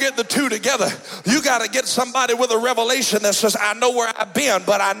ain't gonna get the two together. You gotta get somebody with a revelation that says, I know where I've been,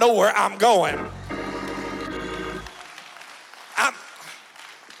 but I know where I'm going.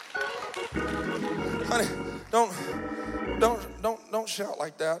 Honey, don't shout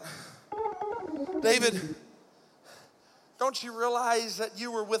like that. David, don't you realize that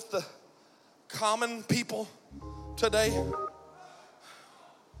you were with the common people today?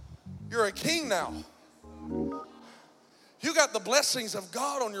 You're a king now. You got the blessings of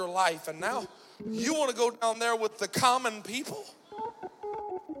God on your life, and now you want to go down there with the common people?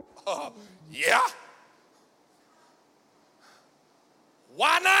 Yeah.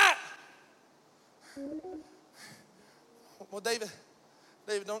 Why not? Well, David,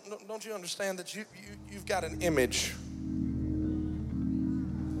 don't you understand that you've got an image?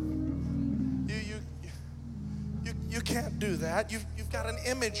 You can't do that. You've got an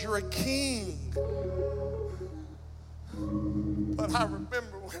image. You're a king. But I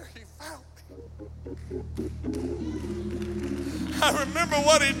remember where he found me. I remember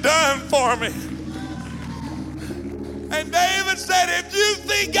what he done for me. And David said, if you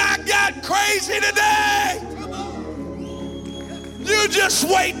think I got crazy today, you just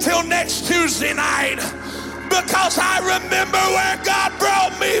wait till next Tuesday night, because I remember where God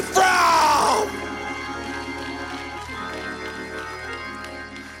brought me from.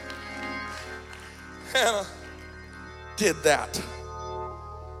 Hannah did that.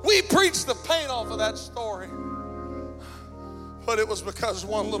 We preached the pain off of that story, but it was because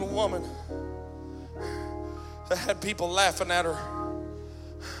one little woman that had people laughing at her,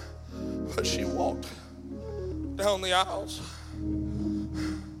 but she walked down the aisles.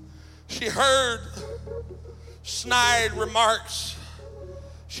 She heard snide remarks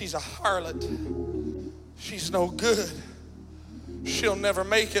She's a harlot. She's no good. She'll never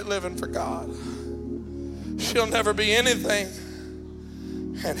make it living for God. She'll never be anything.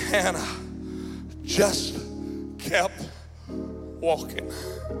 And Hannah just kept walking.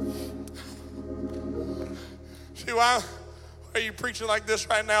 See why are you preaching like this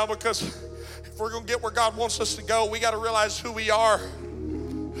right now? Because if we're going to get where God wants us to go, we got to realize who we are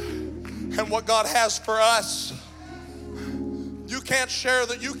and what God has for us. You can't share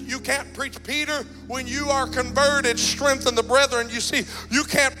that. You can't preach Peter when you are converted, strengthen the brethren. You see, you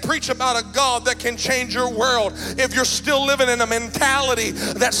can't preach about a God that can change your world if you're still living in a mentality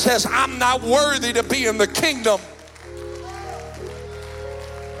that says, I'm not worthy to be in the kingdom.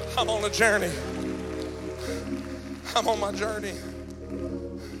 I'm on a journey. I'm on my journey.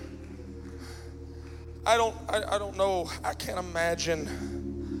 I don't know. I can't imagine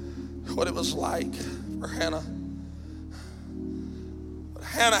what it was like for Hannah. But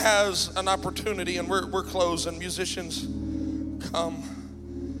Hannah has an opportunity, and we're closing. Musicians,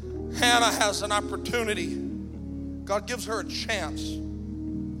 come. Hannah has an opportunity. God gives her a chance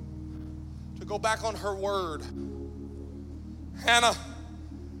to go back on her word. Hannah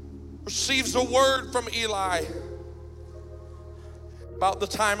receives a word from Eli about the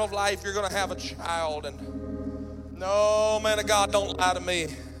time of life you're going to have a child. And no, man of God, don't lie to me.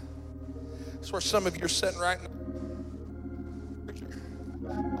 That's where some of you are sitting right now.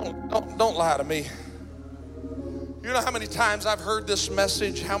 Don't lie to me. You know how many times I've heard this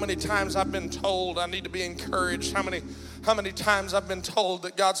message, how many times I've been told I need to be encouraged, how many times I've been told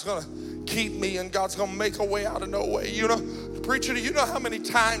that God's going to keep me and God's going to make a way out of no way. You know, preacher, do you know how many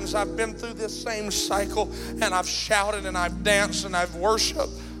times I've been through this same cycle and I've shouted and I've danced and I've worshiped?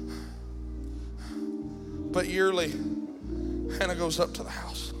 But yearly, Hannah goes up to the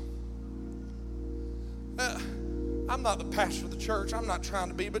house. I'm not the pastor of the church. I'm not trying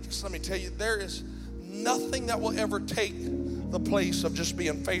to be, but just let me tell you, there is nothing that will ever take the place of just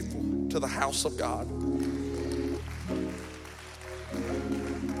being faithful to the house of God.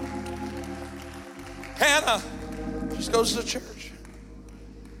 Hannah just goes to the church.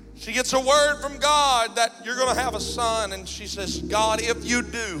 She gets a word from God that you're going to have a son, and she says, God, if you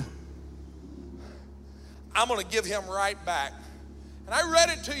do, I'm going to give him right back. And I read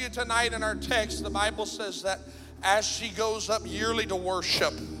it to you tonight in our text. The Bible says that as she goes up yearly to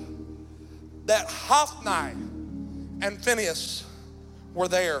worship, that Hophni and Phinehas were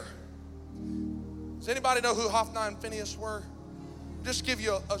there. Does anybody know who Hophni and Phinehas were? Just give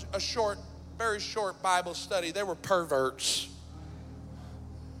you a short, very short Bible study. They were perverts.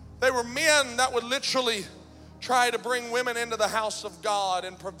 They were men that would literally try to bring women into the house of God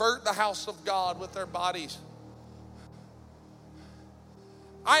and pervert the house of God with their bodies.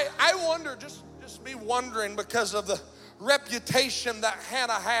 I wonder, just me wondering, because of the reputation that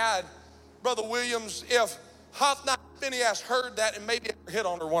Hannah had, Brother Williams, if Hophni and Phinehas heard that and maybe hit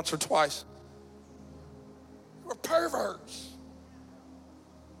on her once or twice. They were perverts.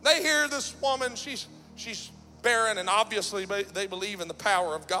 They hear this woman, she's barren, and obviously they believe in the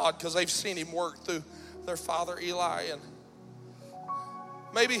power of God because they've seen him work through their father Eli. And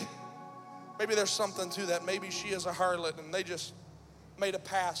maybe there's something to that. Maybe she is a harlot and they just made a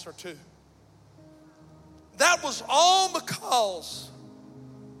pass or two. That was all because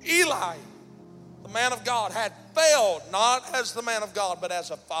Eli, the man of God, had failed, not as the man of God, but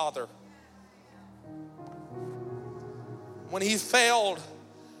as a father. When he failed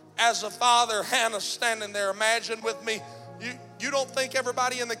as a father, Hannah standing there. Imagine with me, you don't think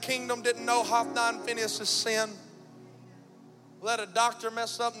everybody in the kingdom didn't know Hophni and Phinehas' sin? Let a doctor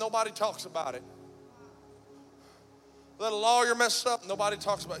mess up, nobody talks about it. Let a lawyer mess up, nobody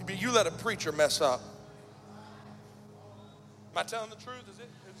talks about it. But you let a preacher mess up. Am I telling the truth? Is it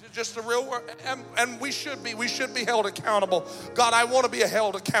just a real word? And we should be held accountable. God, I want to be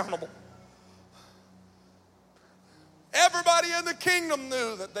held accountable. Everybody in the kingdom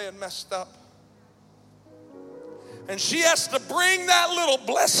knew that they had messed up. And she has to bring that little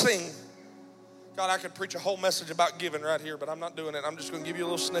blessing. God, I could preach a whole message about giving right here, but I'm not doing it. I'm just going to give you a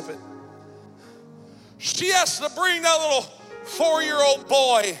little snippet. She has to bring that little 4-year-old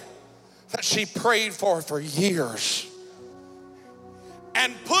boy that she prayed for years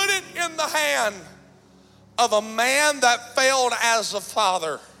and put it in the hand of a man that failed as a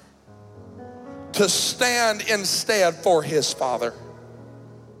father to stand instead for his father.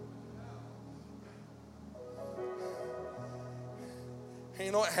 And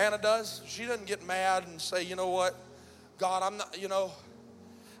you know what Hannah does? She doesn't get mad and say, you know what, God, I'm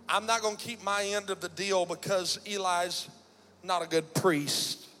not going to keep my end of the deal because Eli's not a good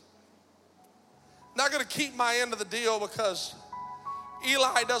priest. Not going to keep my end of the deal because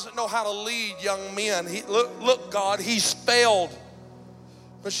Eli doesn't know how to lead young men. Look, God, he's failed.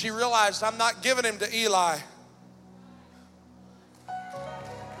 But she realized, I'm not giving him to Eli.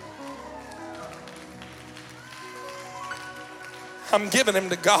 I'm giving him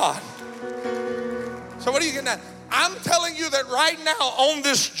to God. So what are you getting at? I'm telling you that right now on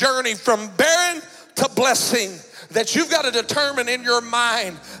this journey from barren to blessing, that you've got to determine in your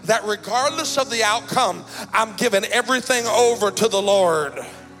mind that regardless of the outcome, I'm giving everything over to the Lord.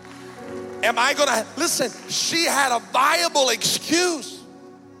 Am I going to, listen, she had a viable excuse.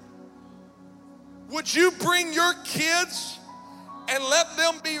 Would you bring your kids and let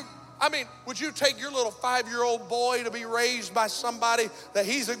them be, would you take your little 5-year-old boy to be raised by somebody that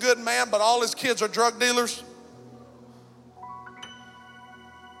he's a good man, but all his kids are drug dealers?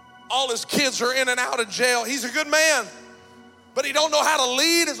 All his kids are in and out of jail. He's a good man, but he don't know how to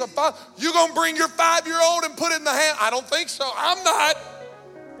lead as a father. You gonna bring your 5-year-old and put it in the hand? I don't think so. I'm not.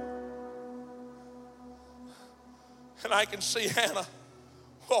 And I can see Hannah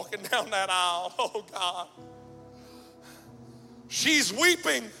walking down that aisle. Oh God. She's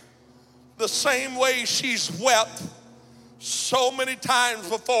weeping the same way she's wept so many times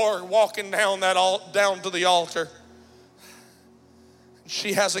before walking down to the altar.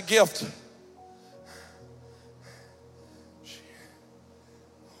 She has a gift.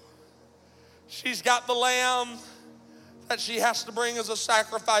 She's got the lamb that she has to bring as a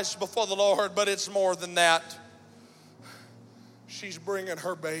sacrifice before the Lord, but it's more than that. She's bringing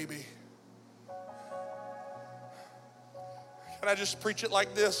her baby. Can I just preach it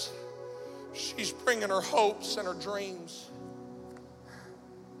like this? She's bringing her hopes and her dreams.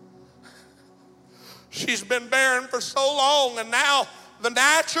 She's been barren for so long, and now the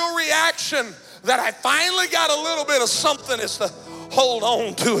natural reaction that I finally got a little bit of something is to hold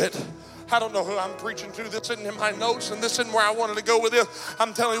on to it. I don't know who I'm preaching to. This isn't in my notes, and this isn't where I wanted to go with this.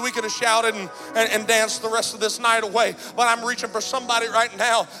 I'm telling you, we could have shouted and danced the rest of this night away. But I'm reaching for somebody right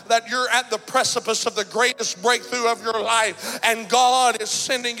now that you're at the precipice of the greatest breakthrough of your life, and God is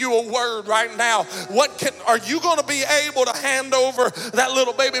sending you a word right now. Are you going to be able to hand over that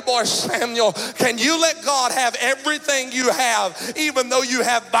little baby boy Samuel? Can you let God have everything you have, even though you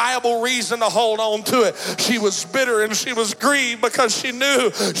have viable reason to hold on to it? She was bitter and she was grieved because she knew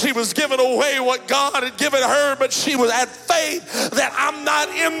she was giving away what God had given her, but she had faith that I'm not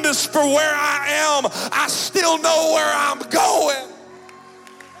in this for where I am. I still know where I'm going.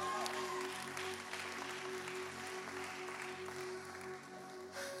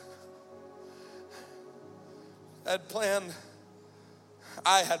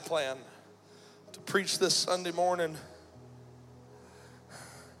 I had planned to preach this Sunday morning.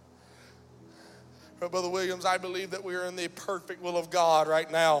 But Brother Williams, I believe that we are in the perfect will of God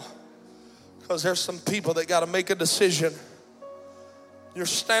right now. Because there's some people that got to make a decision. You're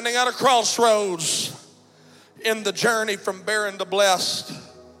standing at a crossroads in the journey from barren to blessed,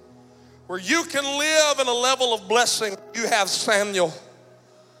 where you can live in a level of blessing. You have Samuel.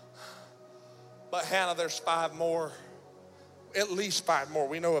 But Hannah, there's 5 more. At least 5 more.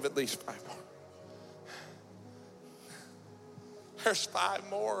 We know of at least 5 more. There's 5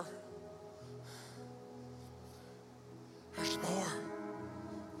 more. There's more.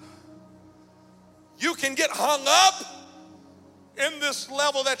 You can get hung up in this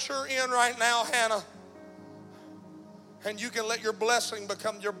level that you're in right now, Hannah. And you can let your blessing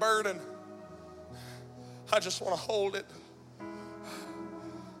become your burden. I just want to hold it.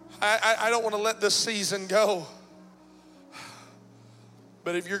 I don't want to let this season go.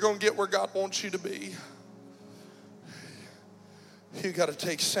 But if you're going to get where God wants you to be, you got to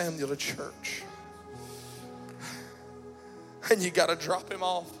take Samuel to church. And you got to drop him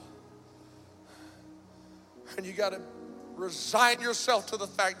off. And you got to resign yourself to the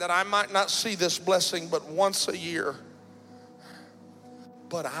fact that I might not see this blessing but once a year.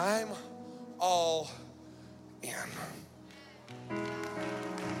 But I'm all in.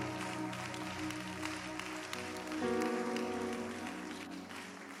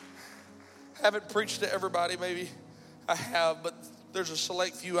 I haven't preached to everybody, maybe I have, but there's a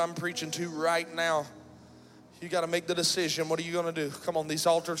select few I'm preaching to right now. You got to make the decision. What are you going to do? Come on, these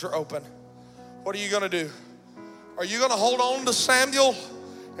altars are open. What are you going to do? Are you going to hold on to Samuel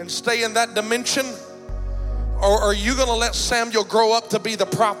and stay in that dimension? Or are you going to let Samuel grow up to be the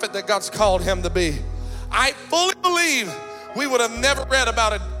prophet that God's called him to be? I fully believe we would have never read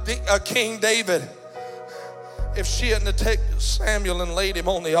about a King David if she hadn't taken Samuel and laid him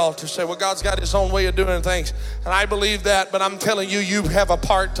on the altar. Say, well, God's got his own way of doing things. And I believe that, but I'm telling you, you have a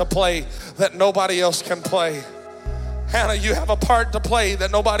part to play that nobody else can play. Hannah, you have a part to play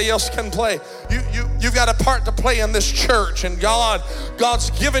that nobody else can play. You've got a part to play in this church, and God's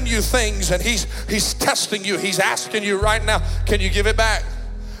given you things, and He's testing you. He's asking you right now, can you give it back?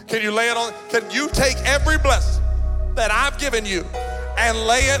 Can you lay it on? Can you take every blessing that I've given you and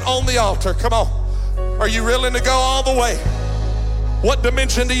lay it on the altar? Come on. Are you willing to go all the way? What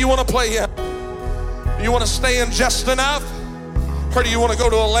dimension do you want to play in? Do you want to stay in just enough? Or do you want to go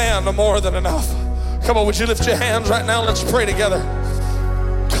to a land of more than enough? Come on, would you lift your hands right now? Let's pray together.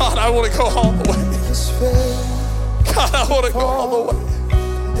 God, I want to go all the way. God, I want to go all the way.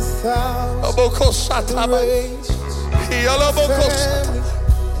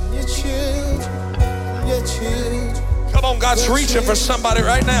 Come on, God's reaching for somebody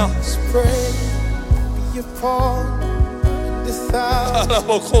right now.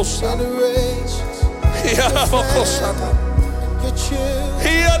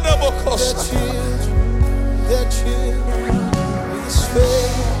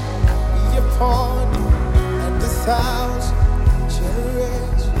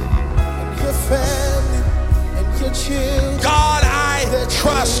 God, I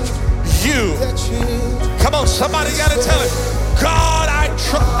trust you. Come on, somebody got to tell him, God, I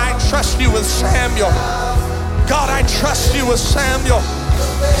trust you with Samuel. God, I trust you with Samuel.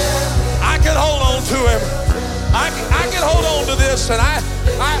 I can hold on to him. I can hold on to this, and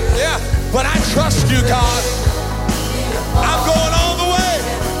yeah, but I trust you, God. I'm going